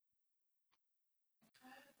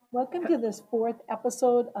Welcome to this fourth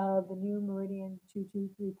episode of the new Meridian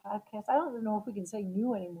 223 podcast. I don't know if we can say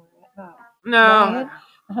new anymore. No.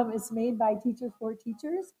 It's made by Teachers for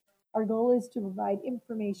Teachers. Our goal is to provide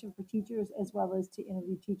information for teachers as well as to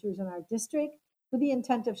interview teachers in our district with the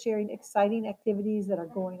intent of sharing exciting activities that are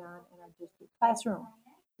going on in our district classroom.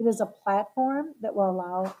 It is a platform that will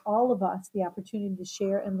allow all of us the opportunity to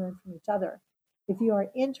share and learn from each other. If you are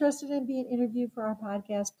interested in being interviewed for our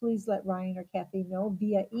podcast, please let Ryan or Kathy know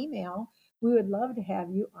via email. We would love to have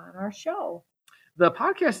you on our show. The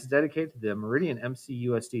podcast is dedicated to the Meridian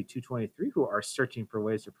MCUSD 223 who are searching for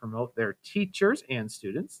ways to promote their teachers and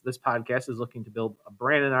students. This podcast is looking to build a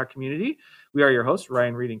brand in our community. We are your hosts,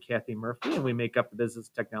 Ryan Reed and Kathy Murphy, and we make up the Business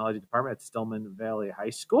Technology Department at Stillman Valley High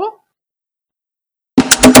School.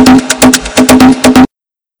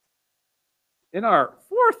 In our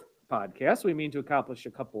fourth podcast, we mean to accomplish a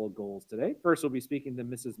couple of goals today. First, we'll be speaking to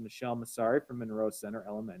Mrs. Michelle Massari from Monroe Center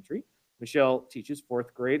Elementary. Michelle teaches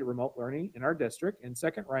fourth grade remote learning in our district. And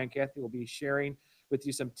second, Ryan and Kathy will be sharing with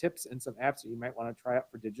you some tips and some apps that you might want to try out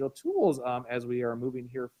for digital tools as we are moving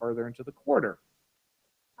here further into the quarter.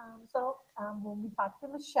 When we talked to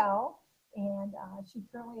Michelle, and she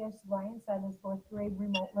currently, as Ryan said, is fourth grade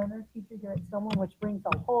remote learner teacher here at Stillman, which brings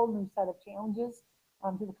a whole new set of challenges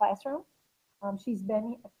to the classroom. She's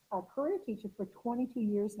been a career teacher for 22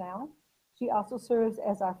 years now. She also serves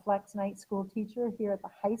as our flex night school teacher here at the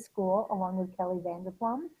high school, along with Kelly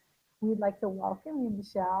Vanderplum. We'd like to welcome you,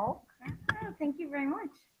 Michelle. Thank you very much.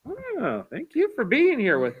 Oh, thank you for being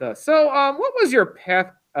here with us. So, what was your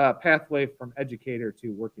pathway from educator to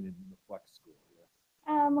working in the flex school here?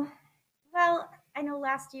 Well, I know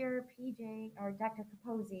last year PJ or Dr.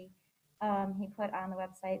 Capozzi, he put on the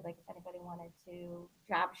website like if anybody wanted to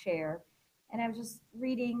job share, and I was just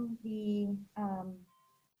reading the,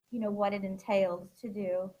 what it entailed to do.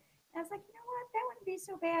 And I was like, you know what, that wouldn't be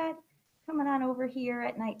so bad. Coming on over here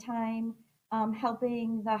at nighttime,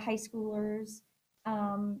 helping the high schoolers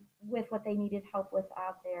with what they needed help with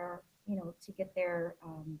out there, to get their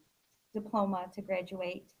diploma to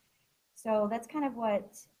graduate. So that's kind of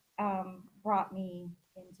what brought me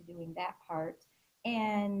into doing that part.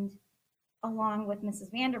 And along with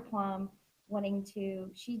Mrs. Vanderplum wanting to,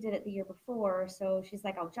 she did it the year before. So she's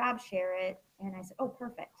like, I'll job share it. And I said, oh,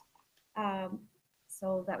 perfect.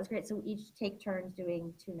 So that was great. So we each take turns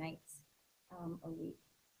doing 2 nights a week.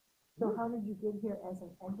 So how did you get here as an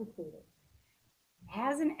educator?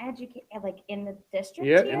 As an educator, like in the district?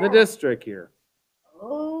 Yeah, here? in the district here.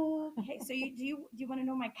 Oh, okay. So do you want to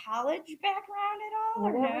know my college background at all,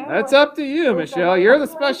 or no? That's up to you, Michelle. You're the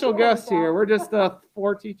special guest here. We're just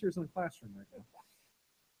 4 teachers in the classroom right now.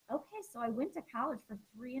 Okay, so I went to college for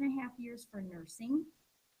 3.5 years for nursing,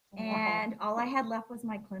 and all I had left was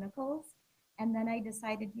my clinicals. And then I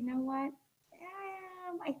decided, you know what?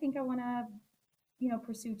 I think I want to,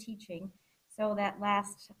 pursue teaching. So that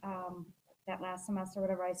last semester,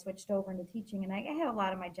 whatever, I switched over into teaching, and I had a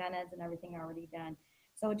lot of my gen eds and everything already done.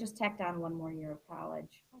 So it just tacked on 1 more year of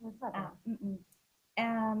college.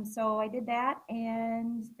 So I did that,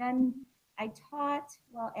 and then I taught,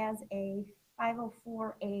 as a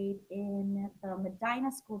 504 aide in the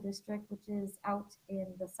Medina School District, which is out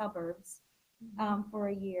in the suburbs, for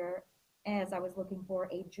a year as I was looking for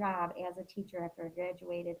a job as a teacher after I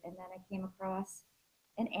graduated. And then I came across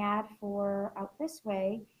an ad for Out This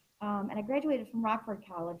Way, and I graduated from Rockford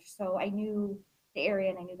College, so I knew the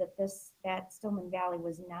area, and I knew that Stillman Valley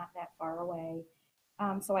was not that far away.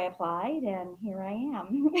 So I applied, and here I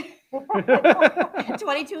am,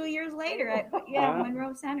 22 years later at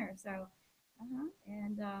Monroe Center. So,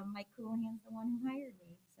 and Mike Coolahan's the one who hired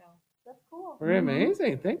me. So that's cool. Very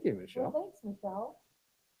amazing. Thank you, Michelle. Well, thanks, Michelle.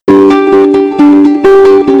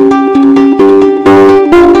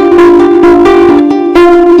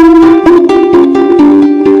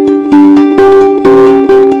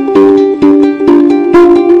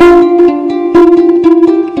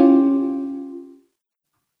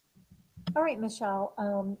 All right,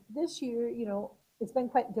 Michelle, this year, it's been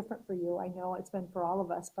quite different for you. I know it's been for all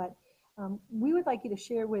of us, but we would like you to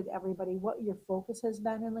share with everybody what your focus has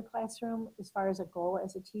been in the classroom as far as a goal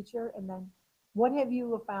as a teacher, and then what have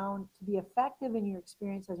you found to be effective in your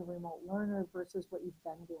experience as a remote learner versus what you've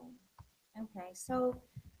been doing? Okay, so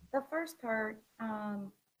the first part,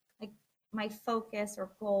 like my focus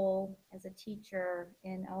or goal as a teacher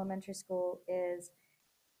in elementary school is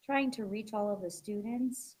trying to reach all of the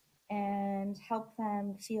students and help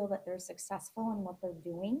them feel that they're successful in what they're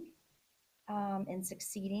doing, and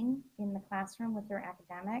succeeding in the classroom with their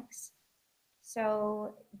academics.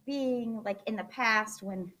 So being like in the past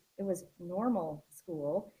when it was normal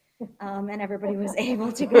school, and everybody was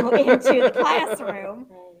able to go into the classroom,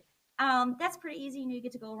 That's pretty easy. You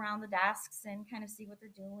get to go around the desks and kind of see what they're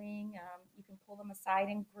doing. You can pull them aside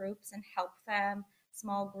in groups and help them,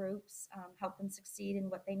 small groups, help them succeed in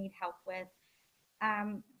what they need help with.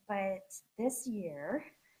 But this year,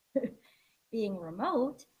 being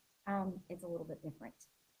remote, it's a little bit different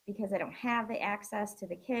because I don't have the access to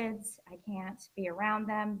the kids. I can't be around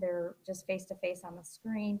them. They're just face to face on the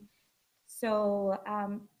screen. So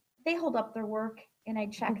they hold up their work and I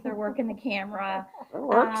check their work in the camera. That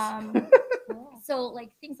works. So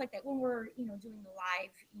like things like that when we're doing the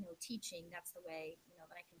live teaching, that's the way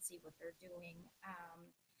that I can see what they're doing.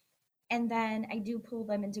 And then I do pull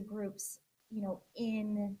them into groups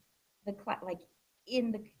in the like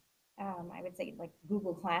in the I would say like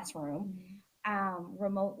Google Classroom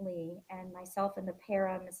remotely, and myself and the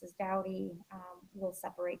para, Mrs. Dowdy, will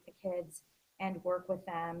separate the kids and work with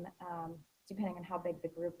them depending on how big the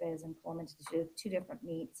group is, and pull them into two different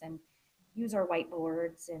meets and use our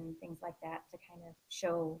whiteboards and things like that to kind of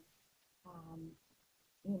show,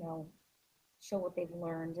 show what they've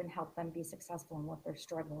learned and help them be successful in what they're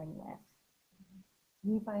struggling with.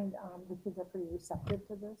 Do you find the kids are pretty receptive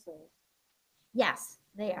to this? Or? Yes,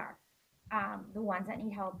 they are. The ones that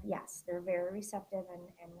need help, yes, they're very receptive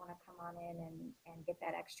and want to come on in and get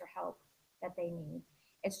that extra help that they need.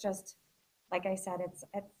 It's just, like I said,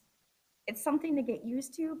 it's something to get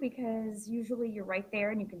used to because usually you're right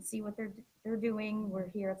there and you can see what they're doing. We're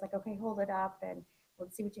here, it's like, okay, hold it up and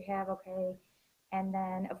let's see what you have, okay. And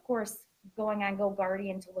then, of course, going on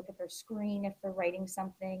GoGuardian to look at their screen if they're writing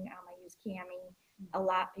something. I use Kami a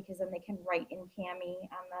lot because then they can write in Kami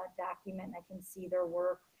on the document and I can see their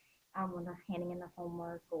work when they're handing in the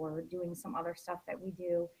homework or doing some other stuff that we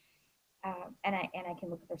do. And I can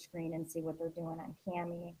look at their screen and see what they're doing on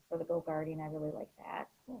Kami for the GoGuardian. I really like that.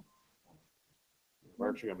 Cool. We're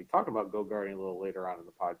actually going to be talking about GoGuardian a little later on in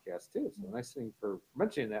the podcast too. So nice thing for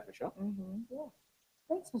mentioning that, Michelle. Mm-hmm. Yeah.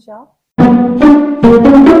 Thanks, Michelle.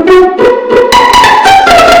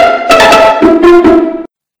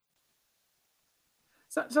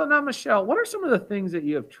 So now, Michelle, what are some of the things that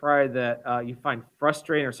you have tried that you find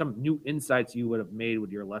frustrating, or some new insights you would have made with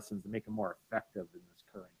your lessons to make them more effective in this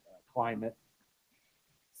current climate?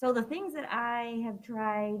 So the things that I have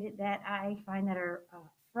tried that I find that are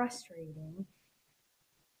frustrating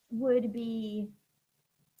would be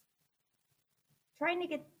trying to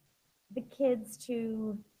get the kids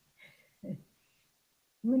to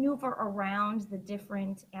maneuver around the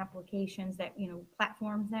different applications that,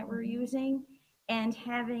 platforms that we're using, and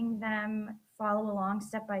having them follow along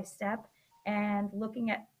step by step and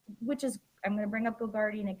looking at, which is, I'm going to bring up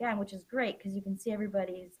GoGuardian again, which is great because you can see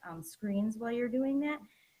everybody's screens while you're doing that.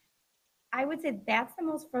 I would say that's the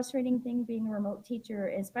most frustrating thing being a remote teacher,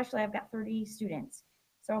 especially I've got 30 students.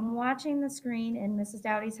 So I'm watching the screen and Mrs.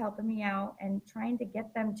 Dowdy's helping me out and trying to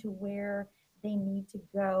get them to where they need to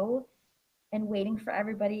go and waiting for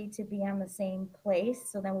everybody to be on the same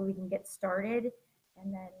place so then we can get started,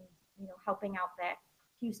 and then, helping out that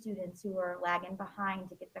few students who are lagging behind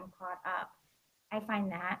to get them caught up. I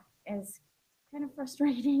find that as kind of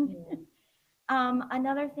frustrating. Yeah.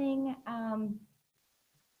 Another thing,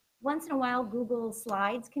 once in a while, Google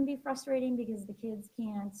Slides can be frustrating because the kids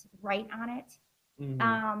can't write on it.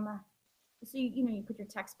 Mm-hmm. So you put your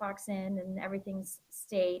text box in and everything's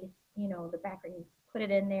stayed, the background, you put it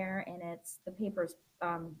in there and the papers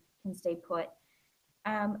can stay put.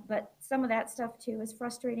 But some of that stuff too is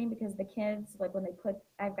frustrating because the kids, like when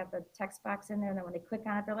I've got the text box in there, and then when they click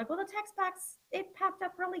on it, they're like, well, the text box, it popped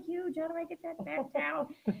up really huge. How do I get that back down?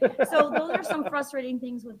 So those are some frustrating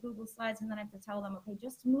things with Google Slides. And then I have to tell them, okay,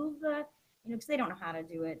 just move because they don't know how to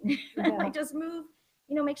do it. Yeah. Like just move,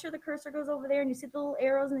 make sure the cursor goes over there and you see the little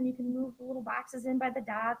arrows and then you can move the little boxes in by the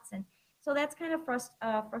dots. And so that's kind of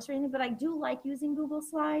frustrating, but I do like using Google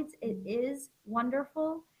Slides. It is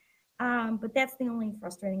wonderful. But that's the only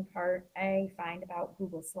frustrating part I find about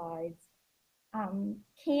Google Slides.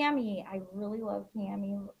 Kami, I really love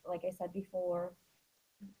Kami, like I said before,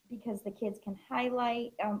 because the kids can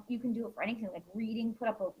highlight. You can do it for anything, like reading, put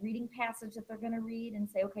up a reading passage that they're going to read and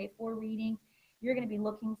say, okay, for reading, you're going to be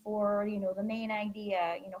looking for, the main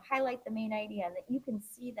idea, highlight the main idea, and that you can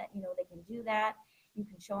see that, they can do that. You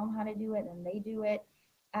can show them how to do it and they do it.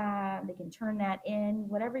 They can turn that in,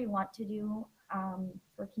 whatever you want to do.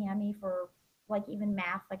 For Kami, for like even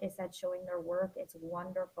math, like I said, showing their work, it's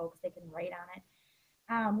wonderful because they can write on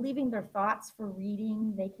it. Leaving their thoughts for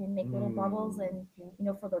reading, they can make little bubbles and,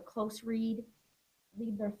 for their close read,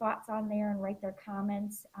 leave their thoughts on there and write their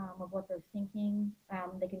comments of what they're thinking.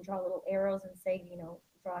 They can draw little arrows and say,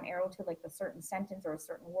 draw an arrow to like a certain sentence or a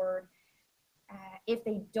certain word. If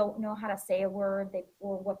they don't know how to say a word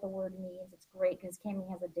or what the word means, it's great because Cami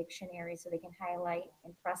has a dictionary so they can highlight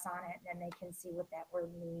and press on it and then they can see what that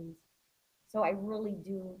word means. So I really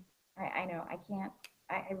do, I know,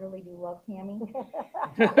 I really do love Cami.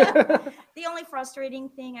 The only frustrating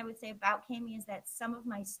thing I would say about Cami is that some of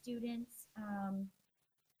my students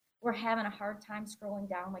were having a hard time scrolling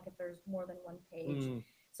down, like if there's more than one page.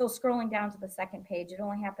 So scrolling down to the second page, it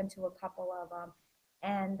only happened to a couple of them.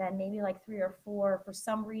 And then maybe like 3 or 4, for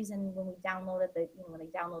some reason, when they downloaded the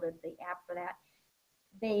app for that,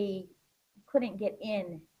 they couldn't get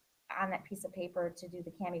in on that piece of paper to do the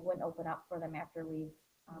Cami, wouldn't open up for them after we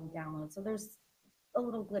download. So there's a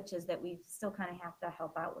little glitches that we still kind of have to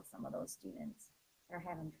help out with some of those students that are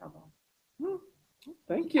having trouble.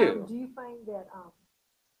 Thank you. Do you find that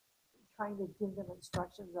trying to give them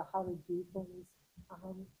instructions of how to do things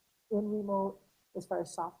in remote, as far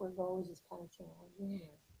as software goes, is kind of challenging? Or?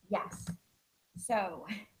 Yes. So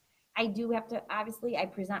I do have to, obviously, I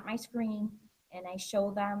present my screen and I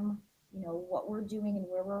show them, what we're doing and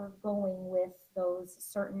where we're going with those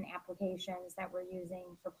certain applications that we're using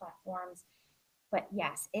for platforms. But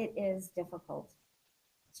yes, it is difficult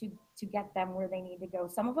to get them where they need to go.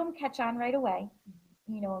 Some of them catch on right away,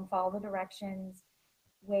 and follow the directions.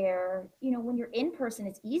 Where, when you're in person,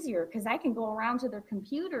 it's easier because I can go around to their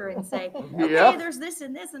computer and say, okay, there's this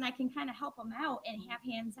and this, and I can kind of help them out and have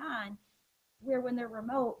hands-on. Where when they're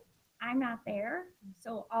remote, I'm not there.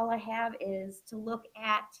 So all I have is to look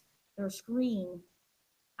at their screen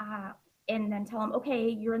and then tell them, okay,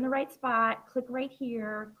 you're in the right spot, click right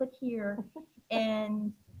here, click here.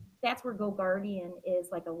 And that's where GoGuardian is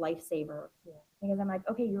like a lifesaver. Because I'm like,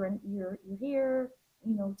 okay, you're here.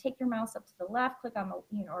 Take your mouse up to the left, click on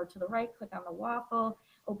the, or to the right, click on the waffle,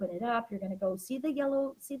 open it up. You're going to go see the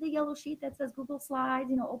yellow sheet that says Google Slides,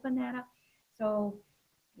 open that up. So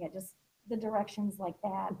yeah, just the directions like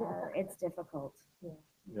that it's difficult.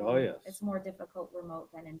 Oh, yes. It's more difficult remote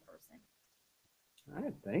than in person. All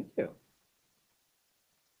right. Thank you.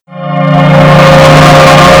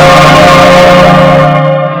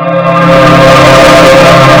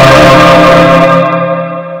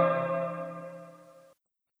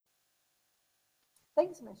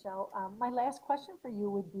 Thanks, Michelle. My last question for you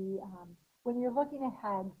would be, when you're looking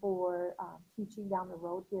ahead for teaching down the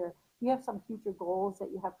road here, do you have some future goals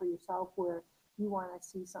that you have for yourself where you want to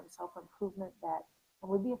see some self-improvement that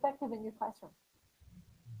would be effective in your classroom?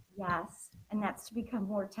 Yes, and that's to become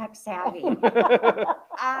more tech savvy.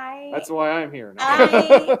 That's why I'm here now.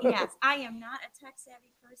 I am not a tech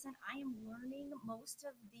savvy person. I am learning most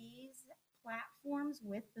of these platforms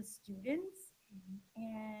with the students.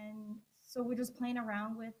 And so we're just playing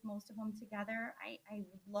around with most of them together. I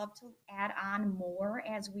would love to add on more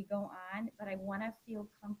as we go on, but I want to feel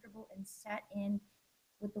comfortable and set in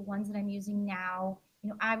with the ones that I'm using now.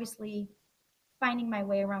 Obviously finding my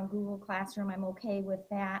way around Google Classroom, I'm okay with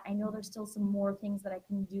that. I know there's still some more things that I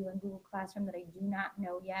can do in Google Classroom that I do not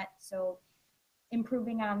know yet. So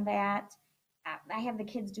improving on that. I have the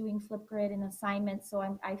kids doing Flipgrid and assignments, so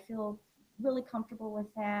I feel really comfortable with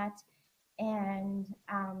that. And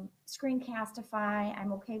Screencastify,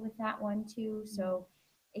 I'm okay with that one too. So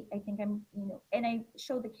I think I'm, and I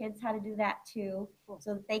show the kids how to do that too,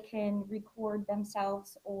 so that they can record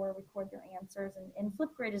themselves or record their answers. And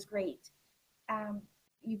Flipgrid is great.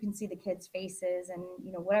 You can see the kids' faces and,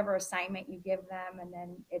 whatever assignment you give them. And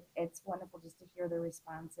then it's wonderful just to hear their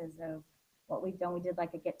responses of what we've done. We did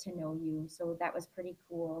like a get to know you. So that was pretty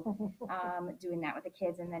cool, doing that with the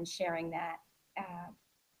kids and then sharing that.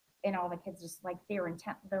 And all the kids just like they're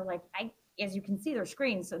intent. They're like, as you can see their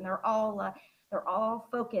screens, and they're all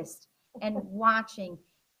focused and watching,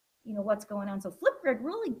 what's going on. So Flipgrid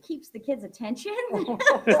really keeps the kids' attention for remote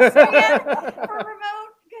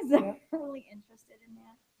because they're really interested in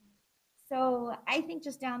that. So I think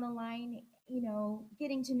just down the line,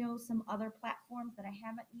 getting to know some other platforms that I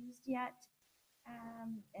haven't used yet,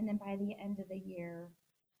 and then by the end of the year,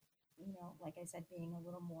 like I said, being a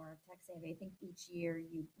little more tech savvy. I think each year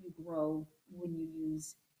you grow when you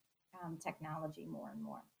use technology more and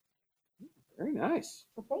more. Very nice.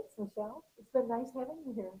 Well, thanks, Michelle. It's been nice having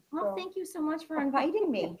you here. Well, thank you so much for inviting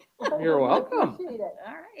me. You're welcome. I appreciate it.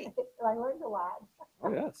 All right. I learned a lot.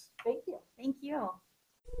 Oh, yes. Thank you. Thank you.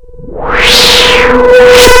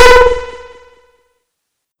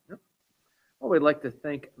 Well, we'd like to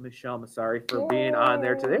thank Michelle Massari for being on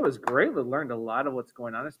there today. It was great. We learned a lot of what's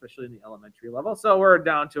going on, especially in the elementary level. So we're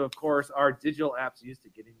down to, of course, our digital apps used to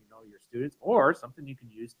getting to know your students, or something you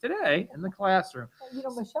can use today in the classroom.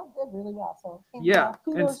 Michelle did really well. So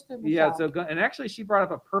kudos to Michelle. Yeah. So and actually, she brought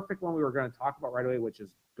up a perfect one we were going to talk about right away, which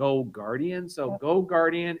is GoGuardian. So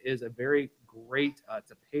GoGuardian is a very great.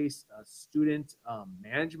 It's a PACE student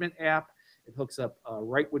management app. It hooks up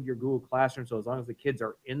right with your Google Classroom. So as long as the kids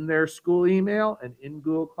are in their school email and in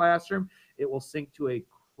Google Classroom, it will sync to a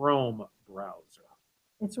Chrome browser.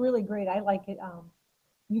 It's really great. I like it.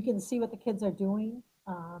 You can see what the kids are doing.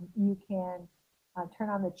 You can turn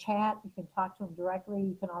on the chat. You can talk to them directly.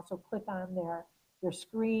 You can also click on their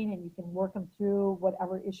screen and you can work them through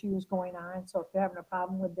whatever issue is going on. So if they're having a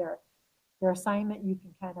problem with their assignment, you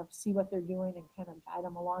can kind of see what they're doing and kind of guide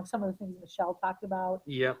them along. Some of the things Michelle talked about,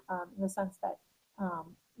 Yep. in the sense that,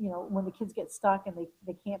 when the kids get stuck and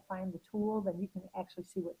they can't find the tool, then you can actually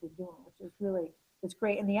see what they're doing, which is really, it's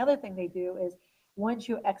great. And the other thing they do is once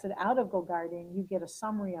you exit out of Go Garden, you get a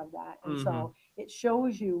summary of that. And so it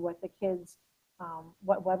shows you what the kids,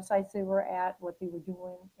 what websites they were at, what they were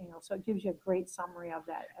doing, so it gives you a great summary of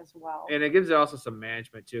that as well. And it gives you also some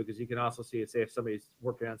management too, because you can also see, say, if somebody's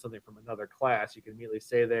working on something from another class, you can immediately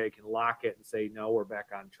say there, you can lock it and say, no, we're back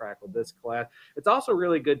on track with this class. It's also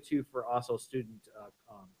really good too for also student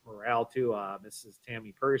morale too. Mrs.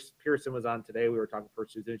 Tammy Pearson was on today. We were talking for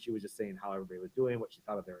students. She was just saying how everybody was doing, what she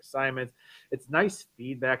thought of their assignments. It's nice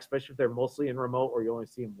feedback, especially if they're mostly in remote or you only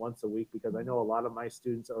see them once a week, because I know a lot of my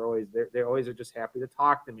students are always there. They always are just happy to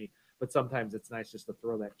talk to me. But sometimes it's nice just to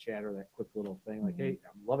throw that chat or that quick little thing like, hey,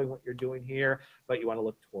 I'm loving what you're doing here, but you want to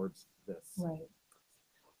look towards this. Right.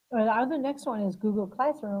 Well, the next one is Google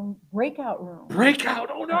Classroom breakout room. Breakout!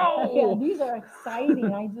 Oh no! Yeah, these are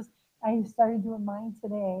exciting. I started doing mine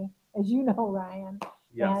today, as you know, Ryan.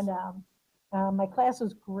 Yes. And my class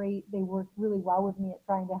was great. They worked really well with me at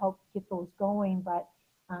trying to help get those going. But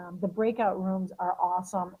the breakout rooms are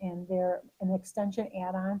awesome, and they're an extension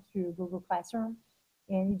add-on to Google Classroom.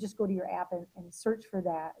 And you just go to your app and search for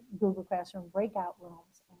that Google Classroom breakout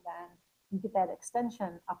rooms, and then you get that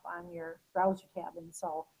extension up on your browser tab. And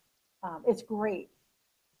so it's great.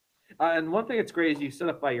 And one thing that's great is you set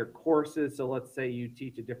up by your courses. So let's say you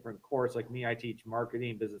teach a different course, like me, I teach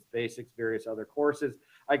marketing, business basics, various other courses.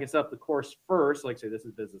 I can set up the course first, like say this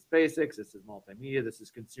is business basics, this is multimedia, this is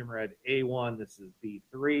consumer ed A1, this is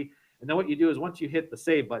B3. And then what you do is once you hit the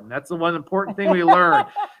save button, that's the one important thing we learned.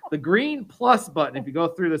 The green plus button, if you go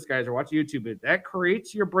through this, guys, or watch YouTube, that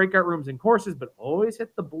creates your breakout rooms and courses, but always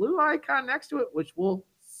hit the blue icon next to it, which will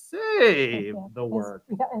save the work.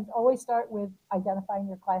 And always start with identifying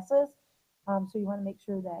your classes. So you want to make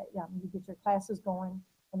sure that you get your classes going.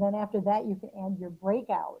 And then after that, you can add your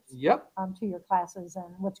breakouts to your classes.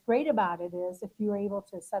 And what's great about it is if you're able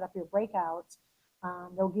to set up your breakouts,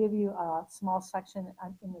 they'll give you a small section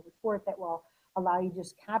in the report that will allow you to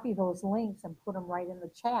just copy those links and put them right in the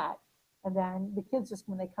chat. And then the kids just,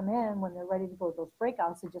 when they come in, when they're ready to go to those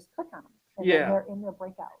breakouts, they just click on them. And then they're in their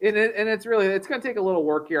breakouts. And it's going to take a little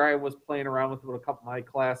work here. I was playing around with a couple of my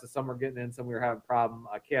classes. Some were getting in, some we were having a problem.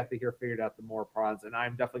 Kathy here figured out the more prawns, and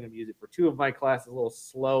I'm definitely going to use it for 2 of my classes. A little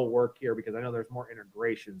slow work here because I know there's more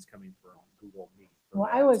integrations coming from Google Meet. Well,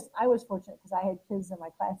 I was fortunate because I had kids in my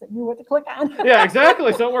class that knew what to click on. Yeah,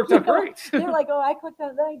 exactly. So it worked out great. They're like, oh, I clicked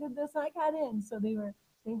on, then I did this, and I got in. So they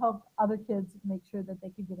helped other kids make sure that they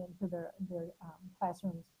could get into their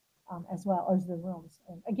classrooms as well as their rooms.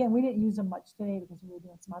 And again, we didn't use them much today because we were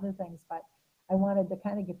doing some other things, but I wanted to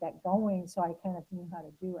kind of get that going so I kind of knew how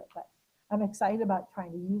to do it. But I'm excited about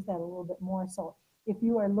trying to use that a little bit more. So if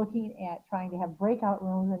you are looking at trying to have breakout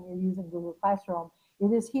rooms and you're using Google Classroom,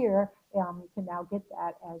 it is here. You can now get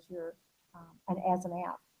that as as an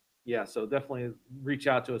app. Yeah, so definitely reach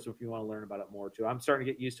out to us if you want to learn about it more too. I'm starting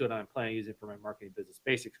to get used to it. I'm planning to use it for my marketing business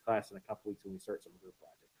basics class in a couple weeks when we start some group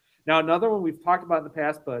projects. Now, another one we've talked about in the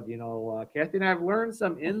past, but Kathy and I have learned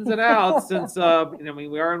some ins and outs since we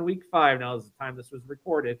are in week 5 now. Is the time this was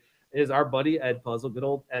recorded. Is our buddy Edpuzzle, good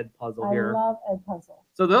old Edpuzzle here. I love Edpuzzle.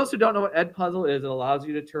 So those who don't know what Edpuzzle is, it allows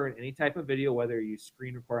you to turn any type of video, whether you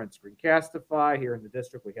screen record on Screencastify. Here in the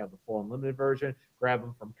district, we have the full unlimited version. Grab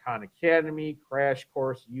them from Khan Academy, Crash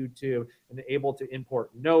Course, YouTube, and able to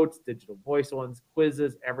import notes, digital voice ones,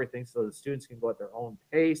 quizzes, everything, so the students can go at their own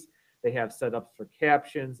pace. They have setups for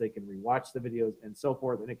captions. They can rewatch the videos and so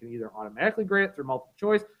forth, and it can either automatically grade it through multiple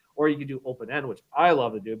choice, or you can do open-end, which I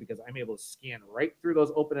love to do because I'm able to scan right through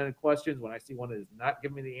those open-ended questions. When I see one that is not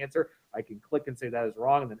giving me the answer, I can click and say that is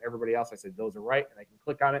wrong, and then everybody else, I say those are right, and I can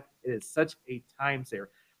click on it. It is such a time saver.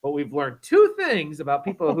 But we've learned 2 things about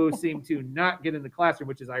people who seem to not get in the classroom,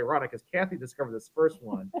 which is ironic, because Kathy discovered this first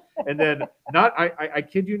one. And then I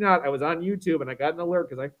kid you not, I was on YouTube and I got an alert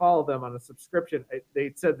because I follow them on a subscription.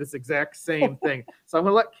 They said this exact same thing. So I'm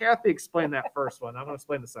going to let Kathy explain that first one. I'm going to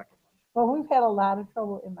explain the second one. Well, we've had a lot of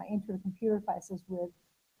trouble in my intro to computer classes with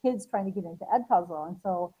kids trying to get into Edpuzzle. And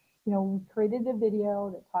so, we created a video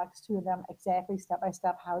that talks to them exactly step by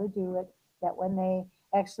step how to do it. that when they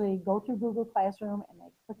actually go through Google Classroom and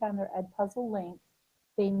they click on their Edpuzzle link,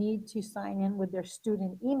 they need to sign in with their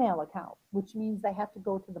student email account, which means they have to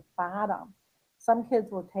go to the bottom. Some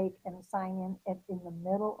kids will take and sign in the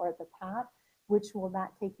middle or at the top, which will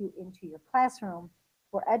not take you into your classroom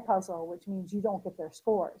for Edpuzzle, which means you don't get their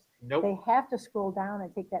scores. Nope. They have to scroll down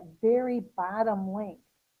and take that very bottom link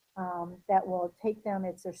that will take them,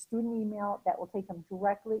 it's their student email, that will take them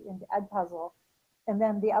directly into Edpuzzle. And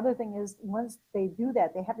then the other thing is, once they do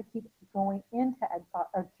that, they have to keep going into Edpuzzle,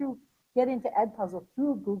 or get into Edpuzzle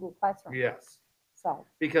through Google Classroom. Yes. So,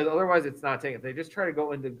 Because otherwise it's not taking. If they just try to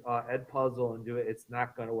go into Edpuzzle and do it, it's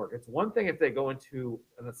not going to work. It's one thing if they go into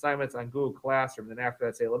an assignments on Google Classroom, then after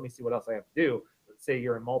that say, let me see what else I have to do. Let's say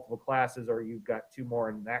you're in multiple classes or you've got 2 more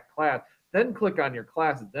in that class, then click on your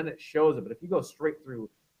classes, then it shows it. But if you go straight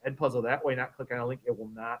through Edpuzzle that way, not click on a link, it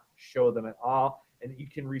will not show them at all. And you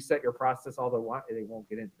can reset your process all they want, and they won't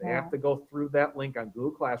get into. They have to go through that link on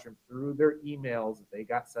Google Classroom through their emails that they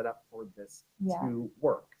got set up for this to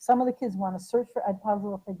work. some of the kids want to search for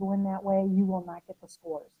Edpuzzle. If they go in that way, you will not get the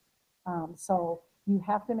scores. So you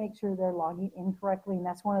have to make sure they're logging in correctly, and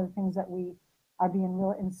that's one of the things that we are being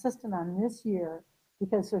real insistent on this year,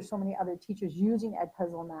 because there's so many other teachers using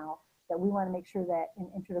Edpuzzle now, that we want to make sure that in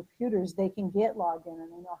Intro to Computers, they can get logged in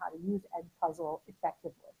and they know how to use Edpuzzle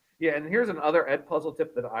effectively. Yeah, and here's another Edpuzzle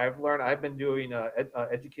tip that I've learned. I've been doing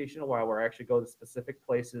education a while where I actually go to specific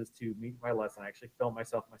places to meet my lesson. I actually film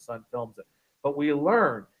myself. My son films it. But we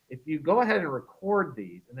learn if you go ahead and record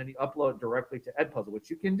these and then you upload directly to Edpuzzle, which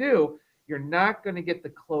you can do, you're not going to get the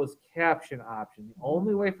closed caption option. The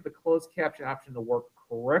only way for the closed caption option to work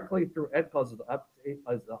correctly through Edpuzzle is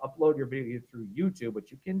to upload your video either through YouTube,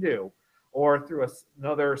 which you can do, or through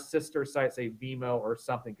another sister site, say Vimeo or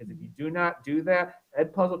something. Because if you do not do that,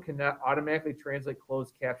 Edpuzzle cannot automatically translate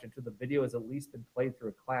closed caption to the video has at least been played through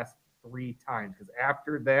a class 3 times. Because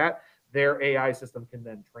after that, their AI system can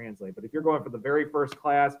then translate. But if you're going for the very first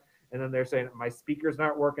class, and then they're saying my speaker's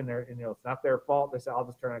not working, it's not their fault. They say I'll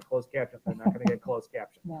just turn on closed caption. They're not going to get closed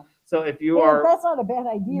caption. No. So if you are, that's not a bad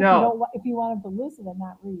idea. No. If you want them to listen and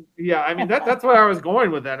not read. Yeah, I mean that's where I was going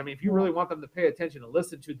with that. I mean, if you really want them to pay attention and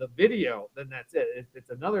listen to the video, then that's it. If it's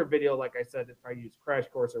another video, like I said, if I use Crash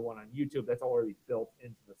Course or one on YouTube, that's already built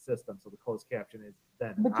into the system. So the closed caption is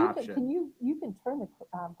then an option. You can turn the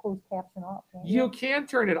closed caption off. You can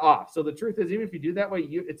turn it off. So the truth is, even if you do that way,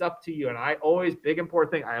 it's up to you. And I always, big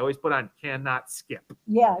important thing, I always put on cannot skip.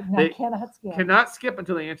 Yeah, no, They cannot skip. Cannot skip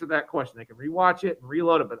until they answer that question. They can rewatch it and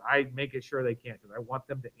reload it, but I make it sure they can't because I want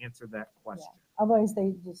them to answer that question. Yeah. Otherwise,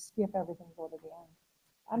 they just skip everything and go to the end.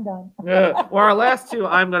 I'm done. Well, our last 2,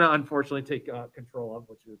 I'm going to unfortunately take control of,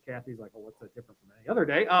 which is Kathy's like, well, what's that different from any other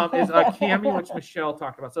day, is Kami, which Michelle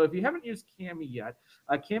talked about. So if you haven't used Kami yet,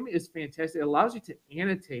 Kami is fantastic. It allows you to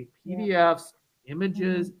annotate PDFs,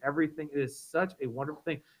 images, everything. It is such a wonderful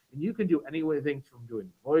thing. And you can do anything from doing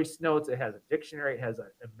voice notes. It has a dictionary. It has an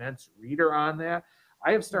immense reader on that.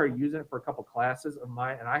 I have started using it for a couple classes of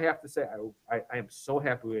mine, and I have to say, I am so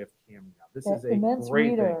happy we have Kami now. This is a immense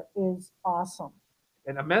great reader thing. Is awesome.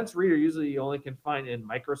 An immense reader usually you only can find in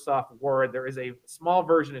Microsoft Word. There is a small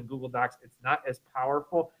version in Google Docs. It's not as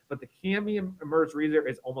powerful, but the Kami immense reader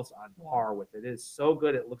is almost on par with it. It is so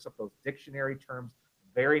good. It looks up those dictionary terms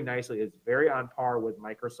very nicely. It's very on par with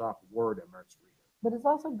Microsoft Word immense reader. But it's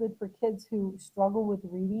also good for kids who struggle with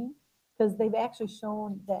reading, because they've actually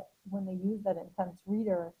shown that when they use that intense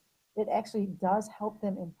reader, it actually does help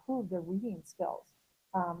them improve their reading skills.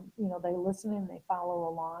 They listen and they follow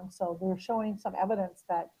along. So they're showing some evidence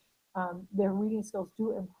that their reading skills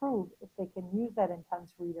do improve if they can use that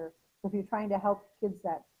intense reader. So if you're trying to help kids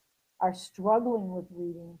that are struggling with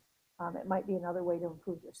reading, it might be another way to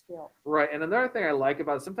improve your skill. Right. And another thing I like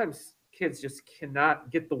about it, sometimes kids just cannot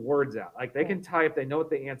get the words out. Like they can type, they know what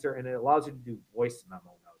the answer, and it allows you to do voice memo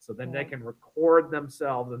notes. So then they can record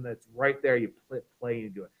themselves, and it's right there. You play and you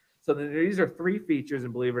do it. So then these are 3 features,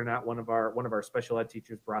 and believe it or not, one of our special ed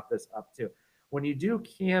teachers brought this up too. When you do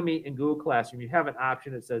Kami in Google Classroom, you have an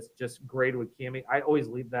option that says just grade with Kami. I always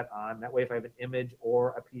leave that on. That way, if I have an image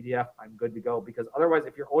or a PDF, I'm good to go. Because otherwise,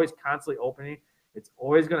 if you're always constantly opening, it's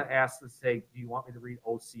always going to ask to say, do you want me to read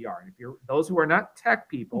OCR? And if you're those who are not tech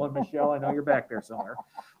people, and Michelle, I know you're back there somewhere,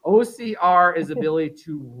 OCR is the ability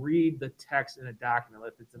to read the text in a document,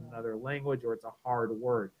 if it's in another language or it's a hard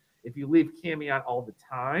word. If you leave Kami on all the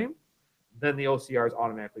time, then the OCR is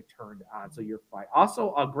automatically turned on, so you're fine.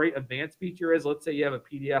 Also, a great advanced feature is, let's say you have a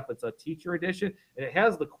PDF, it's a teacher edition, and it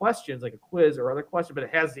has the questions, like a quiz or other question, but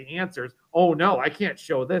it has the answers. Oh, no, I can't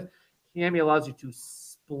show this. Kami allows you to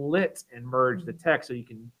split and merge the text, so you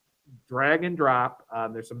can drag and drop.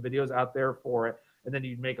 There's some videos out there for it. and then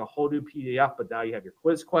you'd make a whole new PDF, but now you have your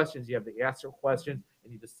quiz questions, you have the answer questions,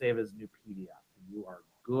 and you just save it as a new PDF, and you are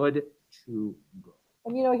good to go.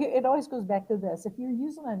 And you know, it always goes back to this. If you're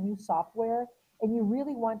using a new software and you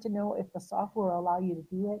really want to know if the software will allow you to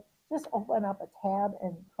do it, just open up a tab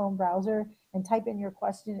in Chrome browser and type in your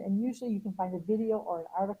question. And usually you can find a video or an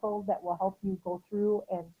article that will help you go through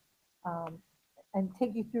um, and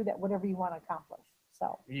take you through that, whatever you want to accomplish.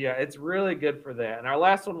 So Yeah, it's really good for that. And our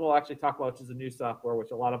last one we'll actually talk about, which is a new software, which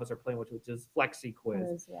a lot of us are playing with, which is FlexiQuiz.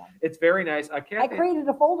 quiz, yeah. It's very nice. I Kathy, created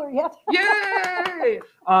a folder yet. yay!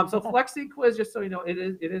 So FlexiQuiz, just so you know, it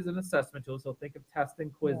is an assessment tool. So think of test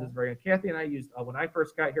and quiz Yeah. as very. Kathy and I used when I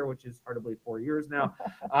first got here, which is hard to believe 4 years now.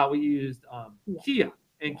 We used Kia.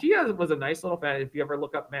 And Kia was a nice little fan. If you ever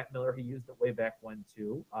look up Matt Miller, he used it way back when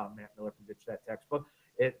too. Matt Miller from Ditch That Textbook.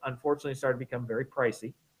 It unfortunately started to become very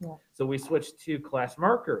pricey. Yeah. So we switched to Class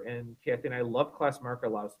Marker, and Kathy and I love Class Marker.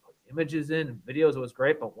 Allows us to put images in and videos. It was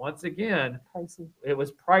great, but once again, Pricey. it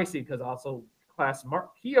was pricey because also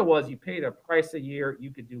Kia was you paid a price a year. You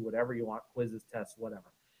could do whatever you want, quizzes, tests,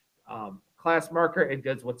 whatever. Class Marker, it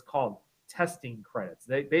does what's called testing credits.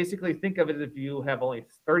 They basically think of it if you have only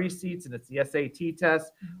 30 seats and it's the SAT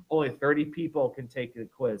test, only 30 people can take the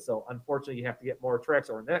quiz. So unfortunately, you have to get more tracks,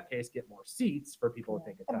 or in that case, get more seats for people to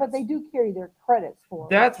take a test. But they do carry their credits for it.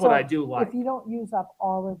 That's what So I do like, if you don't use up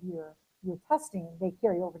all of your testing, they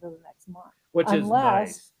carry over to the next month. which is unless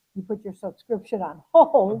nice. You put your subscription on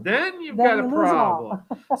hold. Then you've then got you a lose it all.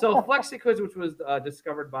 problem. So FlexiQuiz, which was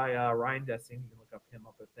discovered by Ryan Dessing, you can look up him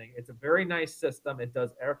up a thing. It's a very nice system. It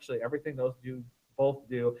does actually everything those both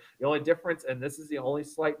do. The only difference, and this is the only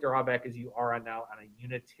slight drawback, is you are now on a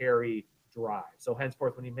unitary drive. So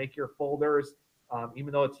henceforth, when you make your folders,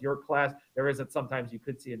 even though it's your class, there isn't sometimes you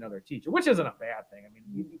could see another teacher, which isn't a bad thing.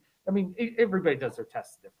 Everybody does their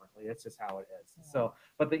tests differently. It's just how it is. Yeah. So,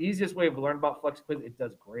 but the easiest way of learning about FlexiQuiz, it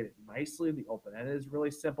does great it nicely. The open-ended is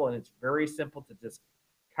really simple, and it's very simple to just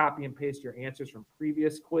copy and paste your answers from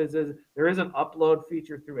previous quizzes. There is an upload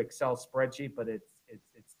feature through Excel spreadsheet, but it's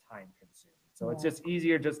time consuming. So it's Yeah. just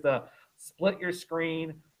easier just to split your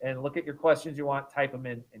screen and look at your questions you want, type them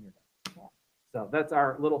in, and you're done. Yeah. So that's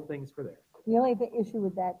our little things for there. The only issue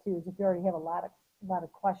with that too is if you already have a lot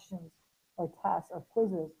of questions or tests or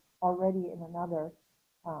quizzes already in another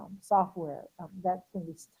software, that's going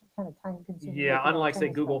to be kind of time consuming. Yeah, looking at unlike say some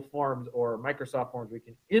of the Google stuff. Forms or Microsoft Forms, we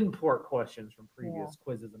can import questions from previous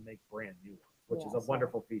quizzes and make brand new ones, which is Yeah, a so-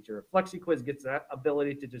 wonderful feature. If FlexiQuiz gets that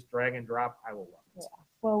ability to just drag and drop, I will love it. Yeah.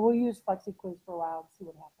 Well, we'll use FlexiQuiz for a while and see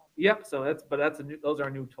what happens. Yep. So those are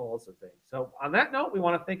new tools and things. So on that note, we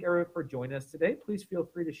want to thank everyone for joining us today. Please feel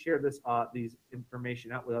free to share these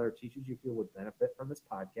information out with other teachers you feel would benefit from this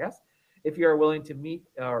podcast. If you are willing to meet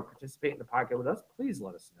or participate in the podcast with us, please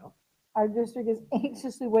let us know. Our district is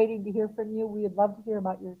anxiously waiting to hear from you. We would love to hear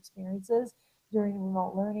about your experiences during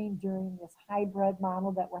remote learning, during this hybrid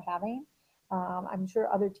model that we're having. I'm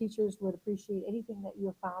sure other teachers would appreciate anything that you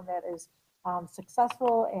have found that is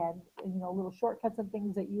successful, and little shortcuts and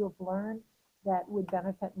things that you have learned that would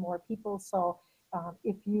benefit more people. So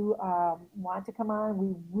if you want to come on,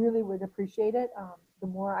 we really would appreciate it. The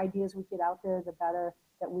more ideas we get out there, the better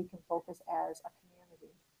that we can focus as a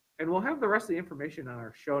community. And we'll have the rest of the information on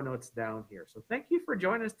our show notes down here. So thank you for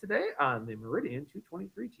joining us today on the Meridian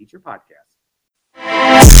 223 Teacher Podcast.